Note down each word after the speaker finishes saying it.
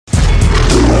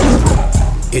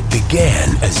It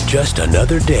began as just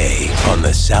another day on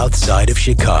the south side of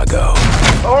Chicago.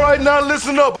 All right, now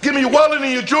listen up. Give me your wallet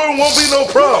and your Jordan, won't be no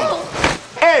problem.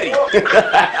 Eddie, leave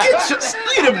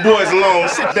the boys alone.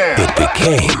 Sit down. It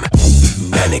became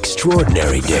an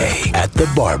extraordinary day at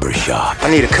the Barbershop. I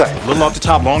need a cut. A little off the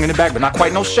top, long in the back, but not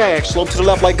quite no shag. Slope to the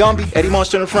left like Gumby. Eddie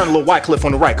Monster in the front, a little white cliff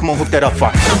on the right. Come on, hook that up for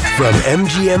me. From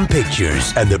MGM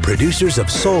Pictures and the producers of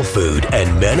Soul Food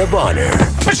and Men of Honor.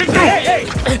 What you do? Hey!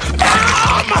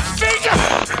 Ah, my finger!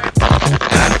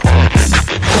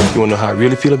 You wanna know how I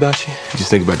really feel about you? Just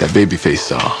think about that Babyface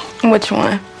song. Which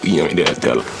one? You ain't there to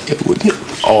tell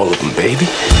her. All of them, baby.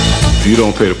 If you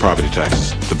don't pay the property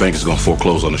taxes, the bank is gonna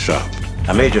foreclose on the shop.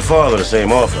 I made your father the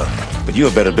same offer, but you're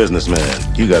a better businessman.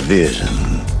 You got vision.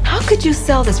 How could you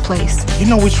sell this place? You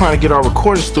know we're trying to get our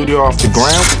recording studio off the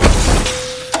ground.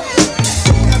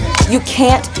 You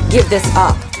can't give this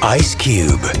up. Ice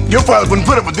Cube. Your father wouldn't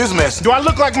put up with this mess. Do I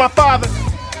look like my father?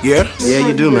 Yeah,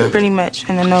 you do, man. Pretty much,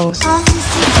 in the nose.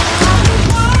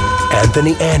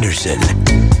 Anthony Anderson.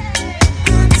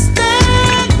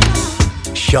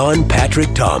 Sean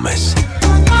Patrick Thomas.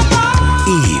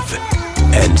 Eve.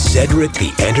 And Cedric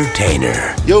the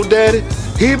Entertainer. Your daddy,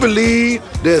 he believed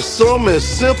that something as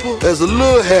simple as a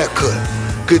little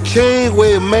haircut could change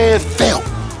where a man felt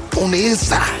on the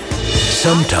inside.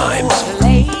 Sometimes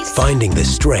finding the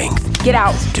strength Get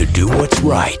out. to do what's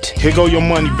right Here go your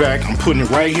money back. I'm putting it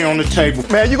right here on the table.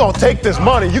 Man, you gonna take this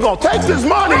money. You gonna take this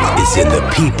money. is in the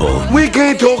people We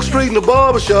can't talk straight in the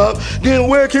barbershop. Then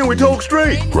where can we talk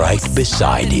straight? right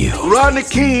beside you. Rodney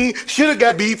King should have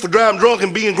got beat for driving drunk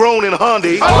and being grown in a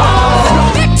Hyundai.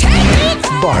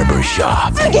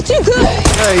 Barbershop. Get you good.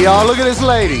 Hey, y'all, look at this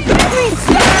lady.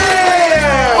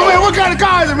 Oh, man, what kind of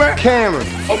car is it, man? Cameron.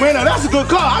 Oh, man, now that's a good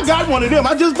car. I got one of them.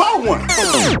 I just bought one.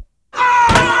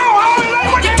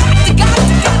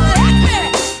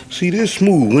 See, this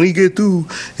smooth. When he get through,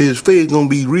 his face gonna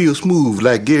be real smooth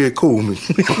like Gary Coleman.